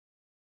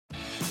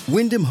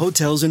Wyndham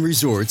Hotels and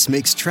Resorts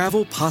makes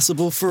travel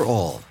possible for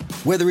all.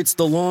 Whether it's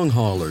the long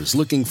haulers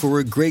looking for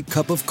a great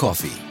cup of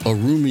coffee, a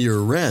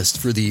roomier rest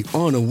for the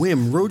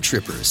on-a-whim road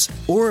trippers,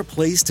 or a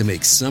place to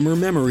make summer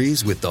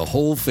memories with the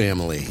whole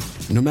family.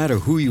 No matter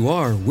who you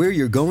are, where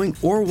you're going,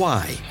 or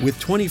why, with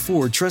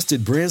 24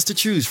 trusted brands to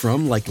choose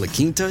from like La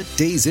Quinta,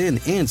 Days Inn,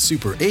 and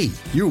Super 8,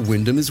 your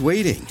Wyndham is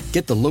waiting.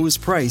 Get the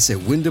lowest price at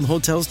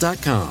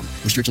WyndhamHotels.com.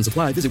 Restrictions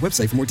apply. Visit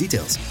website for more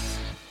details.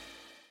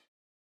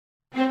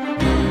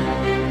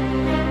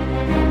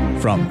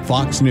 From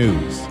Fox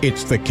News,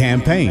 it's The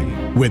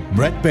Campaign with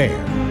Brett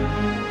Baier.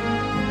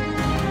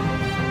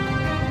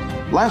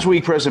 Last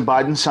week, President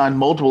Biden signed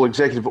multiple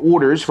executive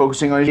orders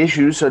focusing on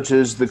issues such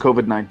as the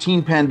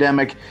COVID-19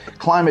 pandemic,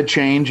 climate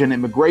change, and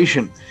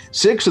immigration.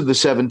 6 of the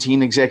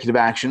 17 executive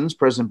actions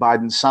President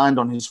Biden signed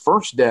on his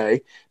first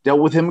day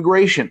dealt with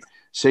immigration,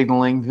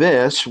 signaling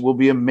this will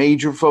be a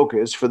major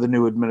focus for the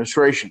new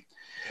administration.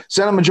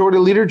 Senate Majority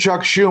Leader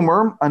Chuck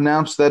Schumer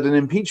announced that an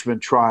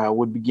impeachment trial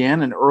would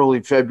begin in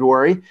early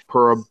February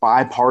per a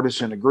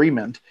bipartisan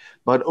agreement.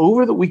 But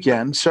over the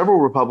weekend, several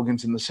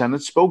Republicans in the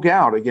Senate spoke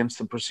out against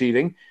the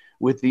proceeding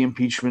with the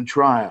impeachment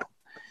trial.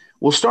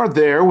 We'll start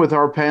there with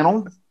our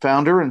panel,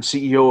 founder and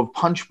CEO of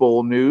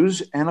Punchbowl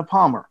News, Anna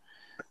Palmer,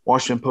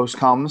 Washington Post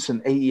columnist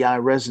and AEI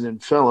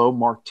resident fellow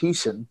Mark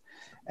Thiessen,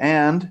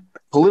 and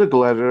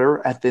political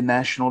editor at the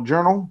National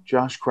Journal,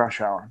 Josh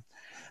Kraushaar.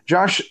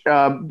 Josh,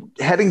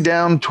 heading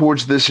down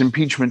towards this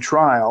impeachment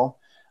trial,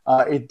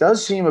 it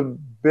does seem a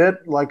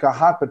bit like a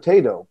hot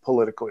potato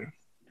politically.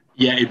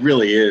 Yeah, it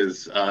really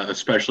is,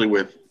 especially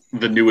with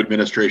the new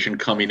administration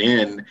coming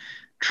in,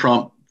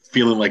 Trump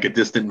feeling like a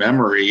distant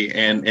memory,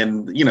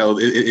 and you know,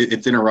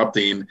 it's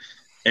interrupting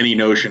any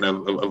notion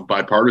of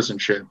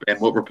bipartisanship. And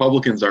what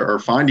Republicans are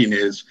finding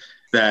is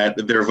that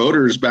their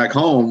voters back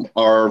home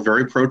are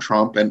very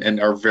pro-Trump and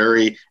are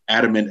very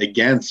adamant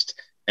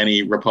against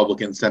any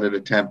Republican Senate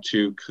attempt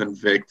to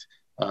convict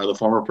the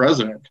former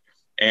president.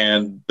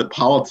 And the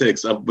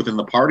politics within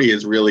the party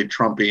is really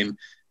trumping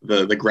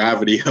the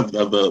gravity of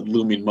the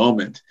looming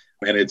moment.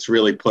 And it's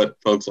really put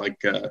folks like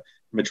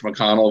Mitch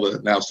McConnell,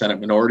 the now Senate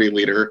Minority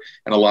Leader,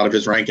 and a lot of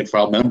his rank and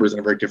file members in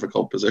a very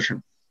difficult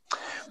position.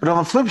 But on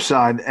the flip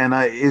side, and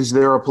is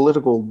there a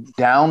political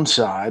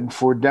downside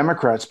for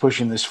Democrats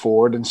pushing this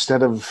forward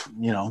instead of,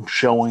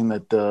 showing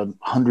that the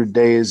 100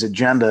 days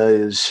agenda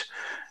is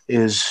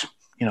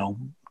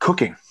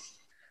cooking?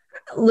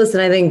 Listen,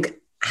 I think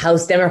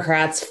House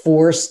Democrats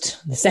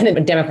forced the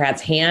Senate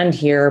Democrats' hand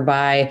here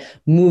by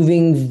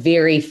moving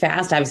very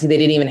fast. Obviously, they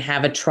didn't even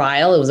have a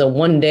trial. It was a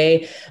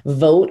one-day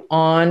vote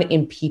on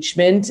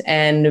impeachment.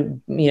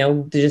 And,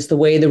 just the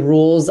way the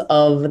rules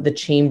of the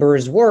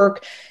chambers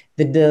work,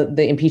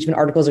 the impeachment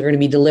articles are going to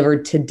be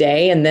delivered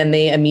today, and then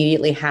they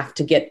immediately have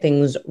to get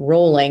things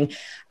rolling.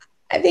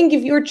 I think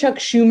if you're Chuck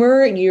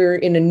Schumer, you're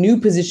in a new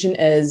position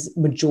as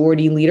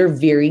majority leader,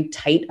 very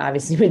tight,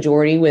 obviously,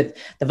 majority with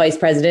the vice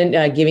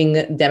president giving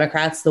the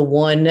Democrats the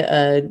one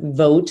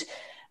vote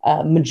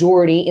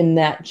majority in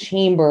that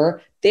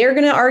chamber. They're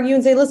going to argue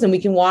and say, listen, we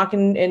can walk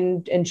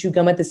and chew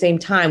gum at the same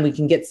time. We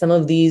can get some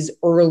of these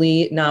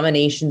early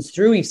nominations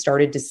through. We've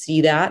started to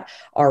see that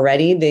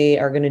already. They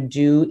are going to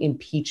do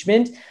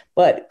impeachment.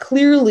 But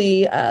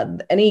clearly,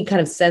 any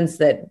kind of sense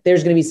that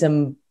there's going to be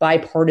some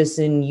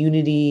bipartisan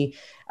unity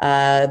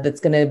that's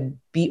going to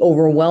be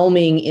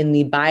overwhelming in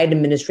the Biden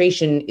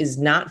administration is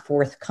not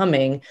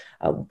forthcoming,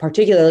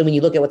 particularly when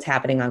you look at what's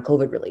happening on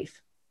COVID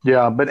relief.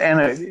 Yeah, but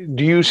Anna,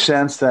 do you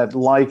sense that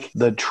like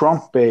the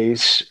Trump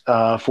base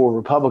for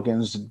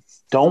Republicans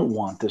don't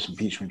want this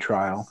impeachment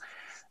trial,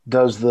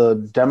 does the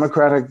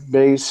Democratic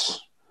base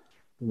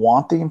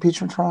want the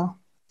impeachment trial?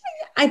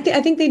 I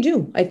think they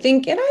do. I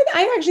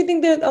actually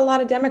think that a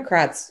lot of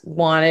Democrats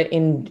want it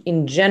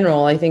in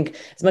general. I think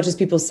as much as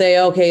people say,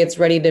 okay, it's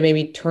ready to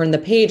maybe turn the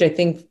page, I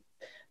think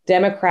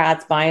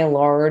Democrats, by and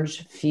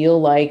large, feel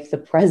like the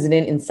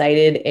president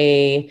incited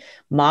a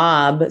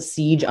mob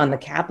siege on the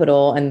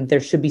Capitol, and there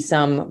should be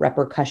some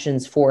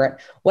repercussions for it.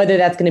 Whether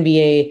that's going to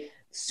be a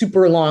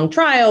super long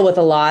trial with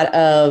a lot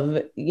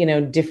of,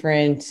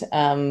 different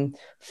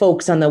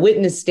folks on the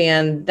witness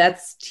stand,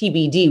 that's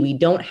TBD. We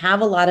don't have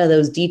a lot of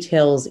those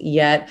details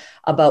yet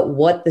about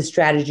what the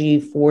strategy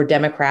for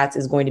Democrats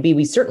is going to be.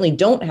 We certainly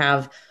don't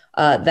have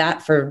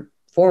that for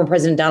former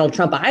President Donald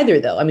Trump either,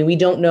 though. I mean, we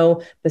don't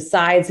know,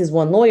 besides his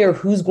one lawyer,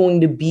 who's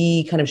going to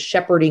be kind of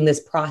shepherding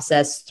this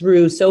process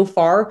through. So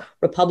far,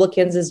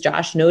 Republicans, as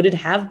Josh noted,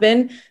 have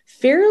been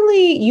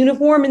fairly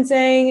uniform in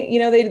saying,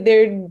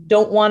 they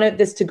don't want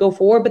this to go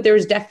forward, but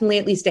there's definitely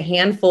at least a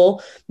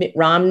handful, Mitt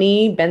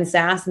Romney, Ben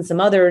Sasse, and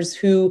some others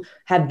who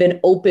have been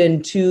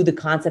open to the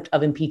concept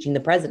of impeaching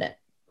the president.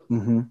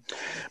 Mm-hmm.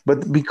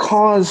 But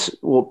because,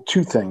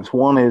 two things.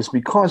 One is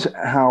because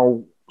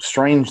how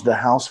strange the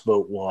House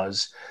vote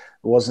was.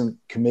 There wasn't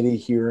committee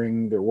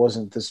hearing. There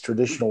wasn't this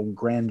traditional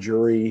grand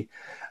jury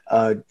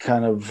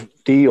kind of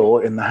deal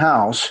in the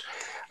House.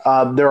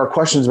 There are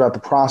questions about the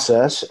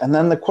process. And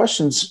then the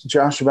questions,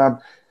 Josh,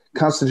 about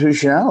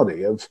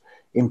constitutionality of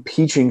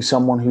impeaching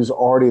someone who's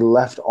already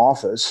left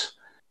office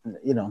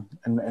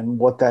and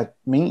what that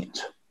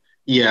means.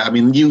 Yeah, I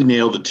mean, you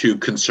nailed the two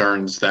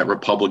concerns that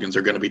Republicans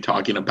are going to be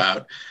talking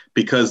about,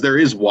 because there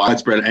is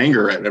widespread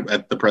anger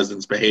at the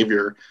president's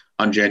behavior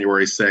on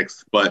January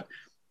 6th, but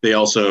they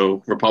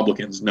also,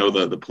 Republicans, know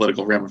the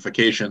political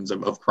ramifications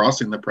of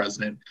crossing the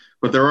president.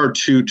 But there are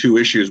two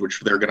issues which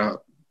they're going to,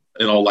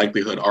 in all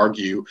likelihood,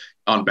 argue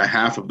on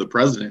behalf of the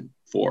president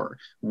for.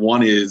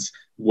 One is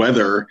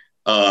whether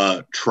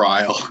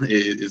trial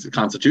is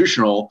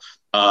constitutional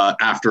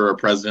after a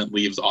president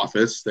leaves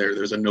office.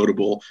 There's a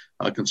notable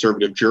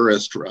conservative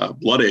jurist,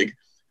 Bloodig,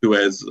 who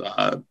has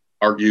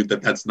argued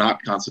that that's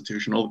not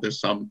constitutional. There's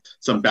some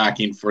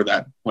backing for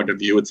that point of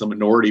view. It's a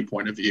minority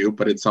point of view,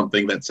 but it's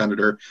something that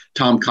Senator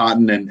Tom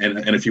Cotton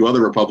and a few other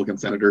Republican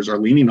senators are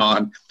leaning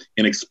on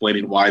in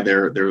explaining why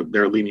they're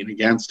leaning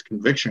against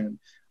conviction.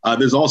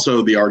 There's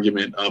also the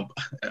argument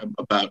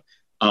about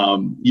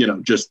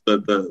just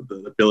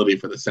the ability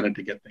for the Senate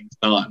to get things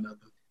done.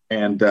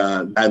 And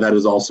that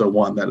is also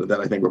one that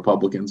I think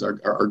Republicans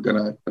are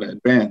going to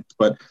advance.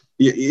 But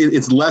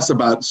it's less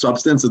about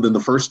substance than the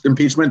first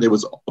impeachment. It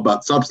was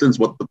about substance.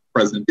 What the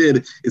president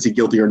did, is he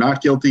guilty or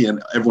not guilty?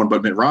 And everyone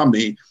but Mitt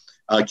Romney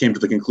came to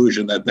the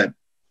conclusion that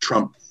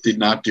Trump did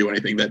not do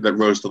anything that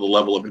rose to the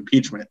level of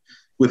impeachment.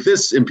 With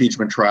this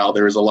impeachment trial,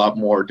 there is a lot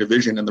more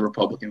division in the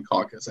Republican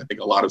caucus. I think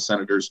a lot of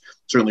senators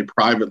certainly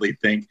privately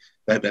think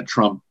that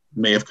Trump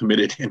may have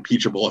committed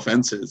impeachable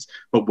offenses,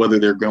 but whether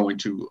they're going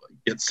to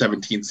get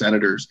 17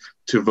 senators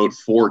to vote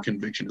for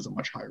conviction is a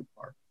much higher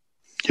bar.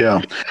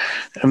 Yeah,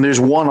 and there's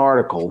one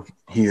article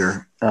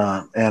here,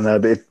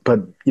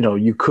 but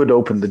you could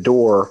open the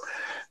door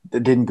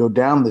that didn't go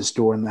down this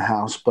door in the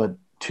House, but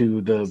to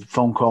the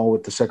phone call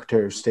with the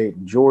Secretary of State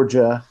in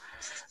Georgia.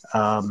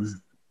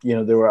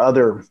 There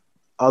were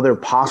other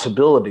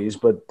possibilities,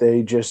 but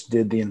they just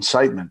did the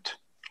incitement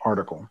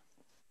article.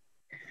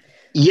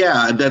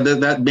 Yeah,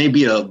 that may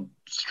be a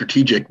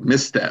strategic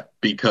misstep,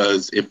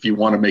 because if you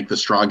want to make the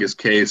strongest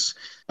case,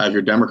 if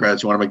you're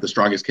Democrats, you want to make the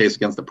strongest case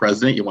against the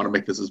president, you want to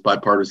make this as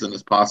bipartisan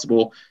as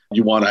possible,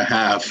 you want to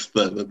have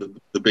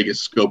the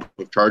biggest scope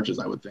of charges,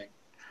 I would think.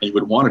 And you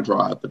would want to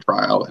draw out the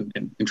trial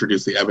and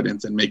introduce the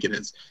evidence and make it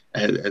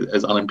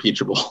as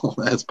unimpeachable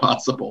as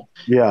possible.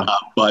 Yeah.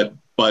 But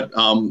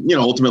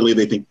ultimately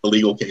they think the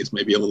legal case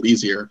may be a little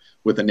easier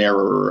with the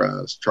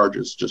narrower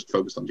charges just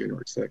focused on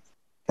January 6th.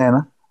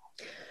 Anna?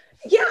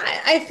 Yeah,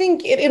 I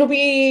think it'll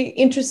be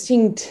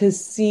interesting to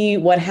see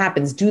what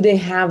happens. Do they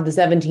have the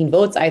 17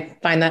 votes? I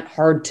find that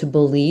hard to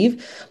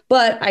believe.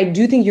 But I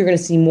do think you're going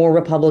to see more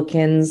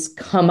Republicans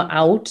come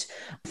out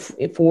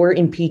for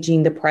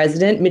impeaching the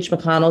president. Mitch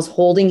McConnell's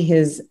holding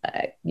his,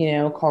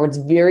 cards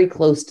very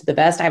close to the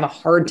vest. I have a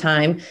hard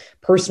time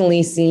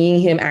personally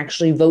seeing him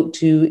actually vote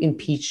to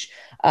impeach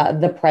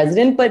the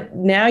president. But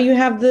now you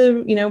have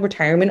the,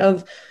 retirement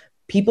of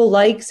people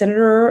like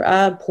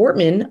Senator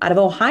Portman out of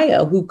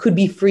Ohio, who could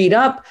be freed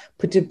up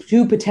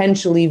to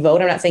potentially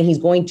vote. I'm not saying he's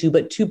going to,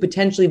 but to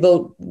potentially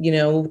vote,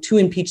 to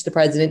impeach the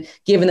president,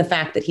 given the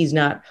fact that he's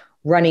not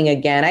running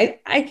again.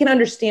 I can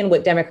understand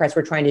what Democrats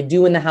were trying to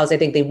do in the House. I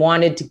think they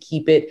wanted to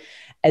keep it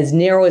as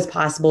narrow as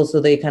possible,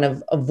 so they kind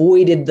of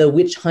avoided the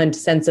witch hunt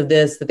sense of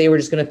this, that they were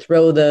just going to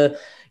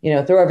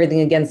throw everything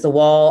against the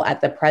wall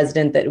at the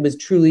president, that it was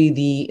truly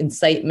the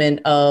incitement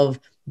of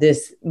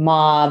this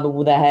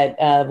mob that had,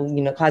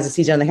 caused a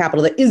siege on the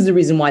Capitol. That is the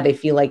reason why they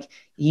feel like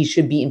he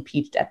should be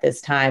impeached at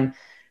this time.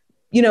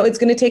 It's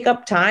going to take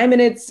up time,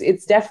 and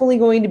it's definitely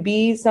going to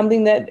be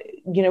something that,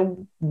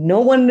 no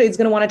one is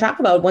going to want to talk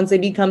about once they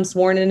become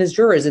sworn in as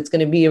jurors. It's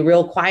going to be a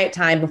real quiet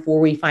time before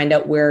we find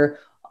out where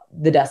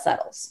the dust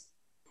settles.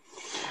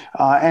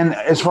 And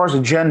as far as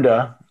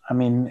agenda, I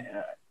mean,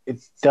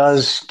 it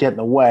does get in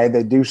the way.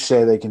 They do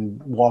say they can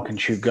walk and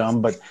chew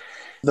gum, but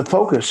the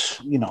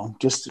focus,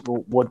 just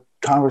what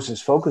Congress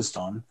is focused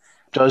on,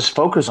 does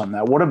focus on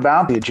that. What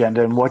about the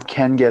agenda and what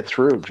can get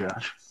through,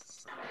 Josh?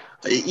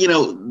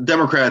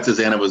 Democrats, as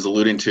Anna was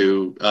alluding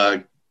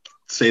to,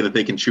 say that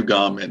they can chew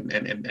gum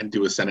and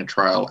do a Senate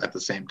trial at the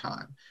same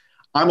time.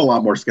 I'm a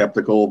lot more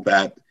skeptical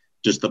that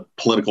just the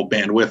political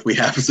bandwidth we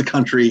have as a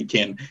country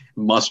can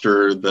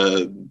muster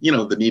the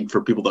need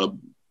for people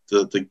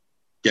to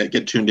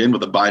get tuned in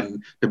with the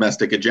Biden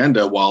domestic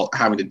agenda while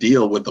having to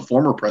deal with the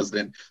former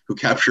president who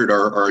captured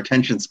our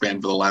attention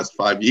span for the last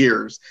 5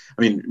 years.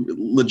 I mean,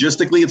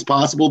 logistically, it's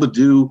possible to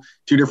do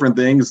two different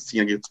things.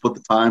 You split the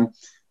time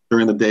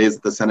during the days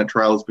that the Senate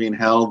trial is being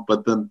held,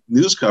 but the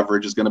news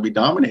coverage is going to be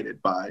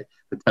dominated by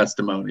the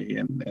testimony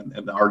and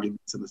the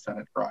arguments in the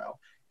Senate trial.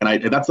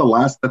 And that's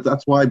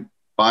why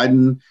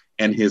Biden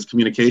and his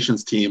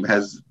communications team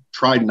has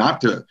tried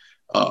not to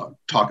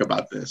talk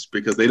about this,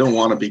 because they don't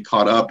want to be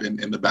caught up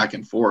in the back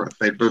and forth.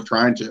 They're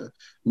trying to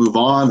move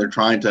on. They're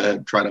trying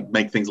to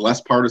make things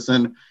less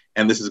partisan.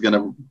 And this is going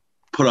to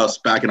put us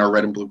back in our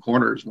red and blue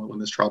corners when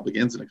this trial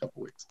begins in a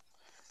couple of weeks.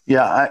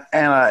 Yeah.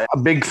 And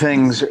big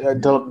things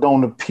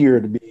don't appear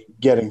to be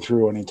getting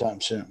through anytime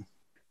soon.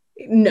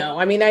 No,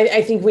 I mean,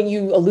 I think when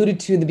you alluded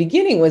to in the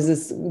beginning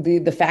was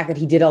the fact that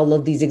he did all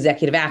of these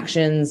executive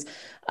actions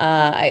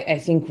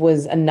I think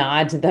was a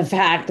nod to the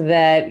fact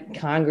that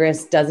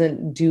Congress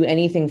doesn't do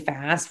anything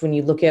fast. When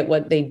you look at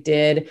what they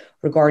did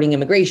regarding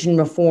immigration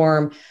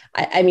reform,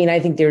 I mean, I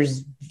think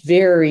there's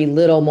very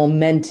little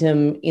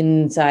momentum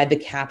inside the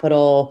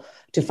Capitol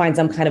to find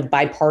some kind of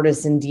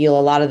bipartisan deal.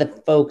 A lot of the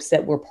folks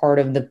that were part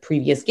of the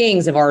previous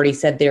gangs have already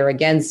said they're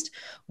against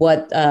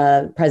what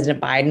President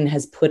Biden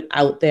has put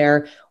out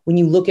there. When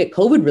you look at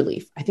COVID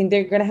relief, I think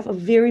they're going to have a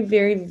very,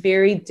 very,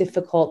 very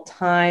difficult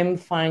time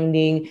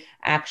finding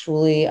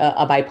actually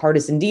a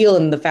bipartisan deal.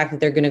 And the fact that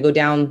they're going to go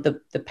down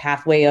the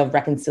pathway of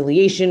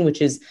reconciliation,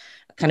 which is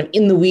kind of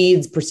in the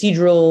weeds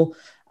procedural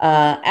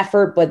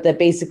effort, but that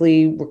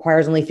basically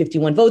requires only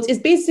 51 votes, is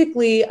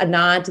basically a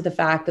nod to the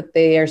fact that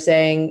they are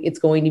saying it's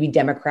going to be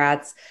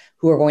Democrats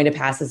who are going to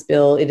pass this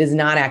bill. It is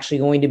not actually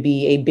going to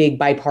be a big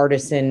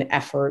bipartisan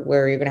effort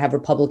where you're going to have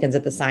Republicans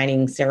at the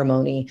signing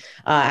ceremony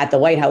at the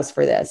White House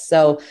for this.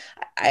 So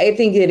I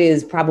think it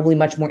is probably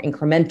much more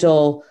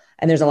incremental.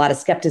 And there's a lot of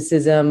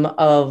skepticism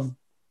of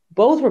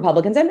both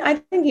Republicans and I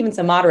think even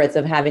some moderates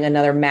of having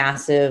another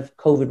massive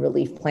COVID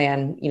relief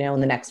plan,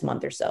 in the next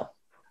month or so.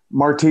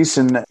 Mark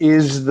Thiessen,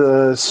 is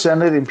the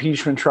Senate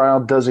impeachment trial,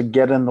 does it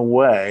get in the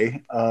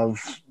way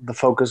of the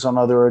focus on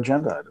other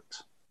agenda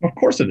items? Of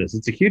course it is.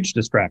 It's a huge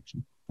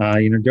distraction.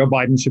 Joe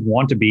Biden should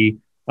want to be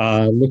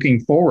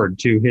looking forward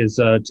to his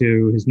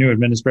new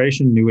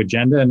administration, new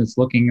agenda, and it's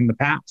looking in the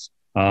past.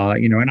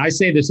 And I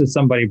say this as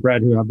somebody,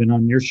 Brett, who I've been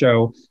on your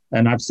show,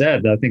 and I've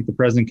said I think the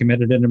president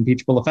committed an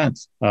impeachable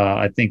offense.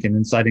 I think in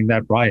inciting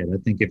that riot. I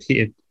think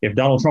if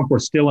Donald Trump were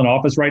still in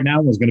office right now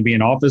and was going to be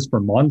in office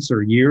for months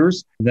or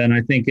years, then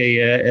I think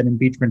an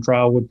impeachment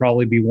trial would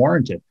probably be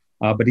warranted.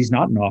 But he's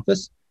not in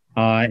office,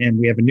 and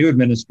we have a new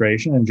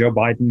administration, and Joe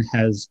Biden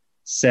has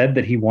said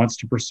that he wants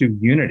to pursue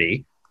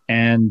unity.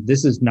 And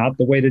this is not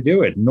the way to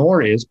do it,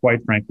 nor is,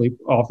 quite frankly,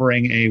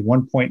 offering a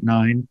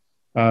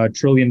 $1.9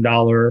 trillion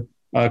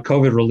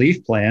COVID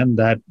relief plan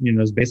that,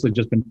 has basically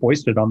just been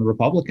foisted on the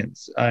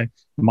Republicans.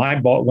 When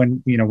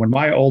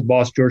my old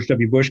boss, George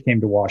W. Bush, came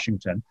to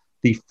Washington,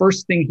 the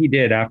first thing he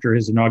did after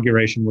his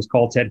inauguration was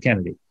call Ted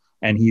Kennedy.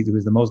 And he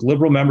was the most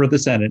liberal member of the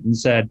Senate and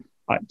said,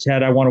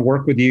 Ted, I want to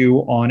work with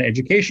you on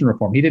education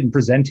reform. He didn't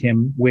present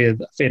him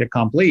with fait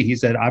accompli. He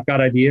said, I've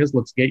got ideas.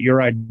 Let's get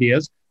your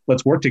ideas.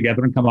 Let's work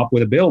together and come up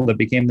with a bill that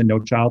became the No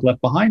Child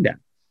Left Behind Act.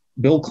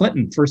 Bill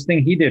Clinton,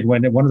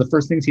 one of the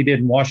first things he did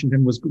in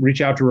Washington was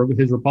reach out to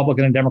his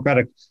Republican and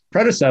Democratic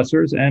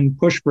predecessors and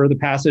push for the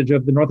passage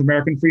of the North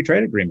American Free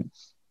Trade Agreement.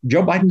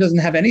 Joe Biden doesn't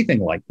have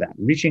anything like that.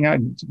 Reaching out,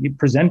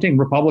 presenting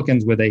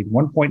Republicans with a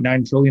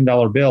 $1.9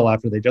 trillion bill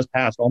after they just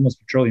passed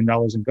almost $1 trillion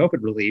in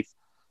COVID relief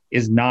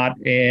is not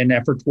an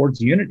effort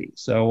towards unity.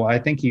 So I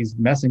think he's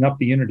messing up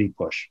the unity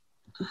push.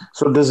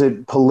 So does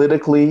it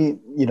politically,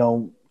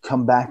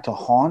 come back to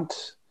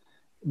haunt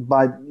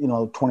by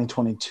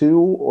 2022,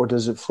 or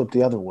does it flip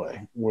the other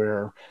way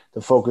where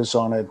the focus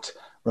on it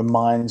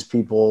reminds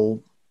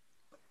people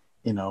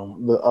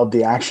of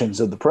the actions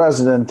of the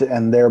president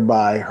and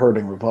thereby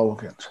hurting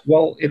Republicans?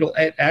 Well,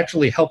 it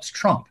actually helps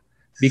Trump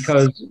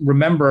because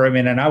remember,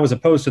 and I was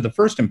opposed to the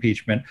first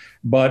impeachment,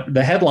 but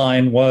the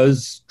headline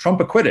was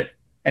Trump acquitted.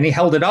 And he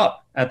held it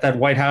up at that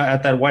White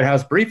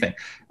House briefing.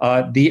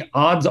 The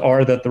odds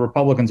are that the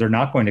Republicans are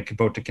not going to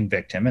vote to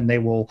convict him, and they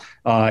will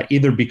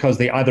either because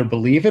they either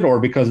believe it or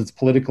because it's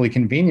politically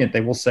convenient.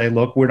 They will say,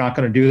 "Look, we're not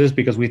going to do this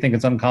because we think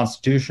it's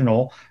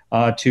unconstitutional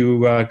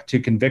to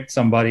convict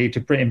somebody,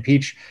 to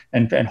impeach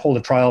and hold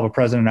a trial of a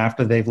president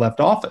after they've left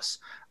office."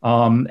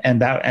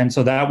 And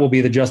so that will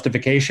be the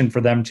justification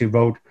for them to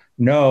vote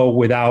no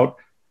without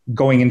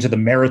going into the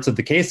merits of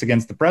the case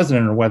against the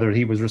president or whether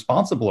he was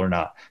responsible or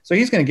not. So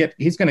he's going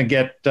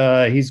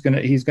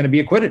to be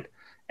acquitted,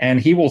 and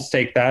he will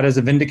take that as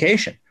a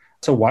vindication.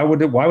 So why would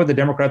the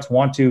Democrats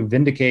want to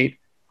vindicate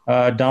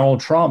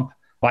Donald Trump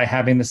by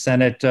having the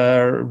Senate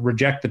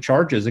reject the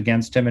charges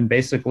against him and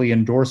basically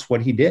endorse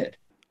what he did?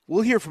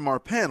 We'll hear from our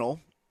panel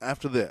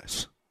after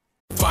this.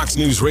 Fox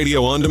News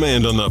Radio on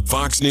demand on the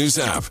Fox News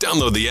app.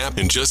 Download the app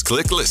and just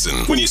click listen.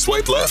 When you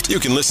swipe left, you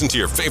can listen to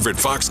your favorite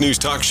Fox News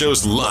talk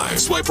shows live.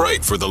 Swipe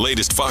right for the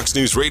latest Fox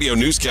News Radio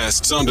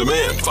newscasts on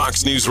demand.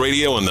 Fox News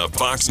Radio on the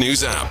Fox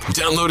News app.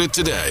 Download it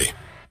today.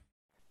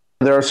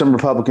 There are some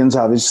Republicans,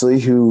 obviously,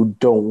 who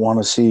don't want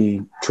to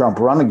see Trump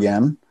run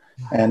again.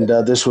 And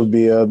this would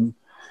be a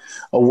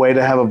way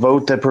to have a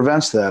vote that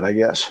prevents that, I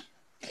guess.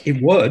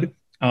 It would.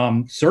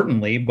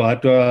 Certainly,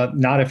 but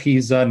not if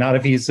he's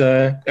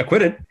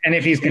acquitted, and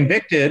if he's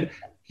convicted,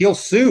 he'll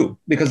sue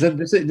because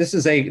this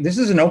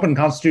is an open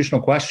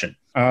constitutional question.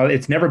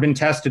 It's never been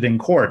tested in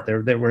court.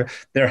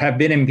 There have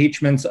been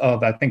impeachments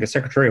of, I think, a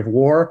Secretary of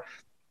War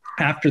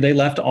after they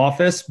left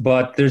office,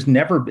 but it's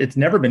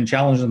never been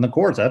challenged in the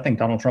courts. I think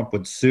Donald Trump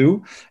would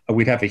sue.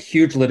 We'd have a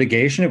huge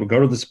litigation. It would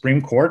go to the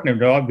Supreme Court,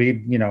 and it would be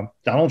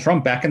Donald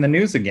Trump back in the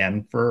news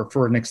again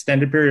for an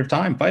extended period of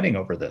time fighting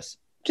over this.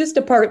 Just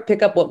to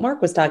pick up what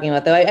Mark was talking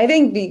about, though, I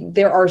think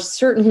there are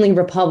certainly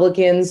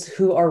Republicans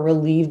who are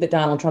relieved that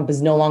Donald Trump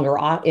is no longer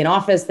in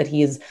office, that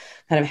he has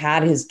kind of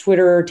had his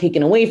Twitter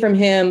taken away from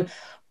him.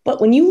 But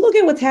when you look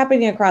at what's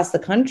happening across the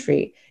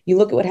country, you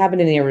look at what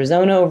happened in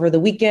Arizona over the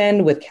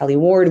weekend with Kelly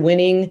Ward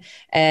winning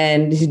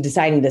and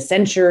deciding to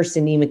censure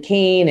Cindy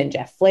McCain and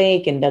Jeff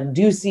Flake and Doug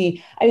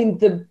Ducey. I mean,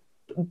 the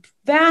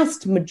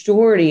vast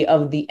majority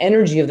of the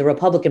energy of the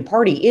Republican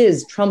Party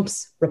is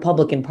Trump's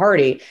Republican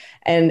Party.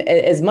 And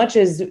as much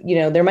as,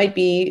 there might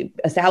be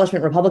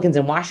establishment Republicans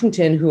in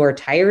Washington who are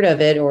tired of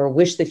it or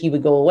wish that he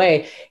would go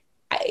away,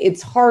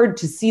 it's hard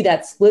to see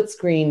that split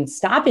screen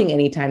stopping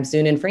anytime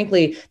soon. And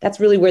frankly, that's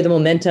really where the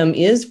momentum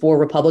is for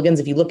Republicans.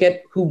 If you look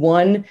at who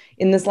won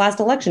in this last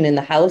election, in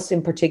the House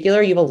in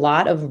particular, you have a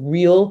lot of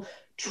real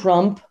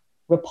Trump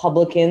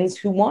Republicans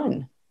who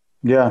won.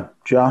 Yeah,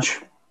 Josh?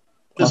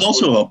 There's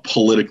also a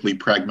politically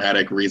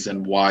pragmatic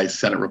reason why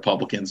Senate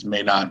Republicans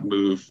may not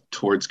move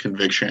towards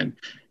conviction.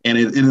 And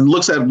it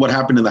looks at what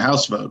happened in the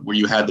House vote, where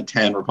you had the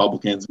 10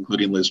 Republicans,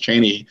 including Liz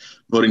Cheney,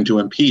 voting to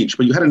impeach.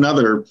 But you had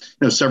another,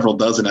 several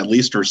dozen at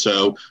least or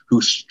so,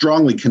 who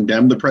strongly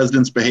condemned the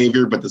president's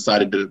behavior, but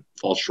decided to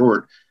fall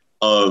short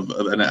of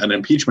an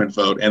impeachment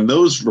vote. And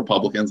those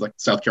Republicans, like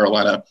South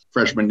Carolina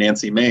freshman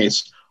Nancy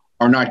Mace,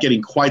 are not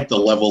getting quite the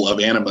level of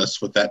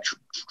animus with that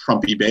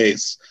Trumpy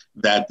base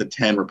that the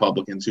 10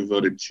 Republicans who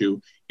voted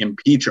to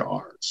impeach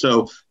are.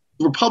 So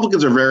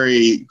Republicans are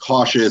very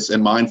cautious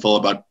and mindful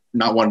about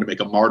not wanting to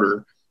make a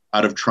martyr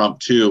out of Trump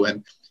too.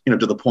 And,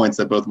 to the points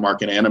that both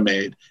Mark and Anna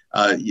made,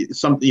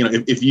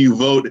 if you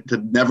vote to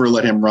never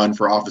let him run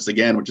for office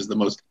again, which is the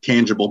most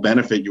tangible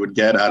benefit you would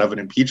get out of an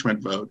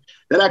impeachment vote,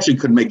 that actually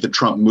could make the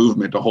Trump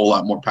movement a whole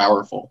lot more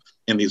powerful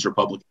in these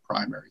Republican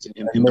primaries,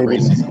 in the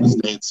races in the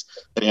states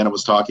that Anna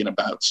was talking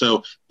about.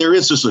 So there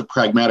is just a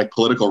pragmatic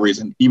political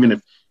reason, even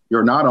if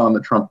you're not on the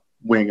Trump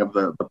wing of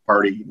the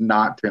party,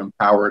 not to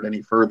empower it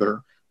any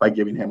further by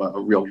giving him a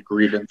real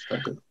grievance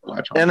that could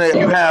latch on. And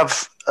you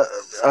have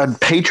a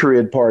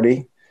Patriot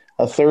Party,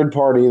 a third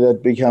party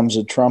that becomes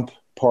a Trump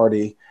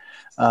party.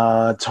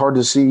 It's hard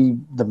to see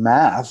the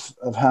math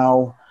of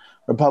how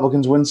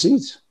Republicans win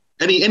seats.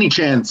 Any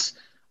chance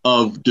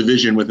of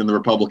division within the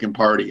Republican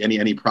Party,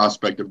 any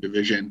prospect of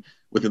division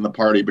within the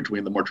party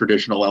between the more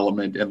traditional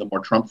element and the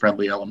more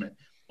Trump-friendly element,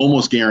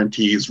 almost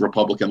guarantees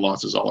Republican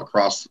losses all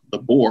across the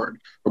board.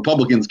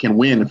 Republicans can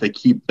win if they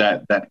keep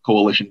that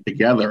coalition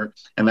together,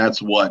 and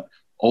that's what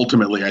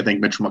ultimately I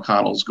think Mitch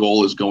McConnell's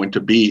goal is going to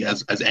be,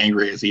 as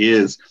angry as he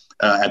is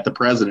at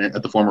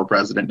the former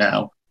president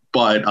now.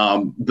 But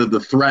the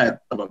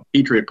threat of a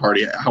Patriot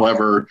Party,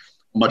 however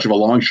much of a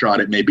long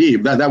shot it may be,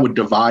 that would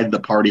divide the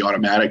party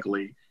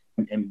automatically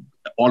and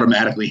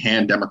automatically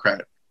hand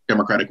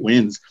Democratic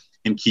wins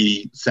in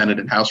key Senate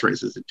and House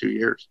races in 2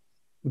 years.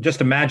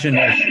 Just imagine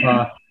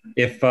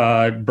if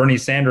Bernie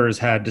Sanders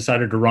had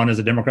decided to run as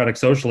a Democratic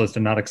Socialist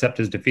and not accept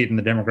his defeat in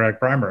the Democratic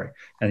primary,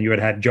 and you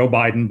had Joe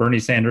Biden, Bernie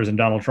Sanders, and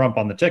Donald Trump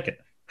on the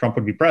ticket. Trump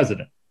would be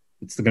president.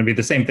 It's going to be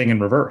the same thing in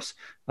reverse.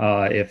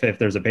 If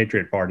there's a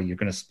Patriot Party, you're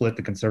going to split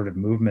the conservative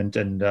movement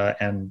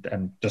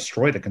and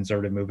destroy the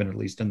conservative movement, at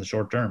least in the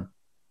short term.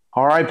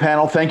 All right,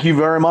 panel, thank you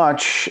very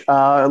much.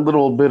 A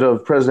little bit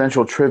of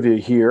presidential trivia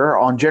here.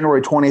 On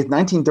January 20th,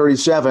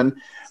 1937,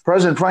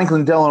 President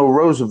Franklin Delano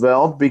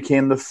Roosevelt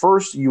became the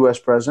first U.S.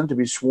 president to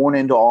be sworn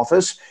into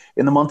office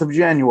in the month of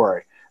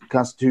January. The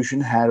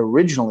Constitution had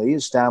originally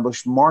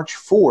established March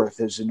 4th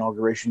as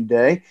Inauguration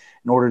Day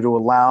in order to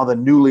allow the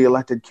newly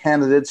elected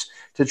candidates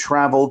to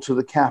travel to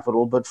the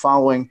Capitol, but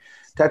following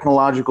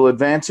technological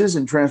advances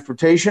in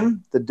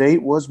transportation, the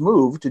date was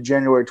moved to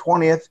January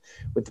 20th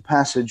with the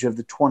passage of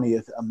the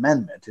 20th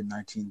Amendment in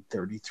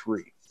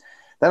 1933.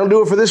 That'll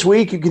do it for this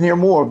week. You can hear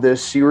more of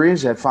this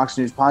series at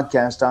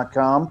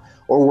foxnewspodcast.com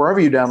or wherever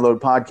you download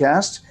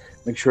podcasts.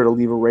 Make sure to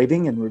leave a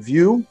rating and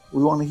review.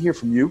 We want to hear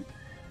from you.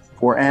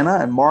 For Anna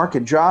and Mark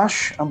and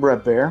Josh, I'm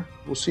Brett Baer.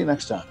 We'll see you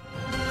next time.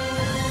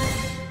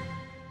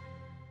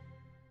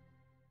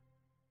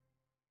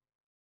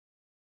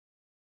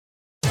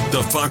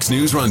 The Fox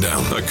News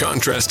Rundown, a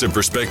contrast of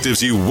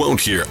perspectives you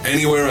won't hear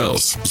anywhere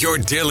else. Your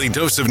daily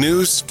dose of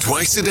news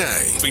twice a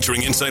day,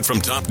 featuring insight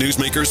from top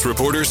newsmakers,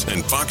 reporters,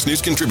 and Fox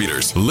News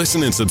contributors.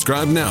 Listen and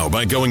subscribe now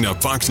by going to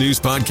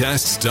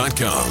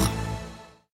foxnewspodcasts.com.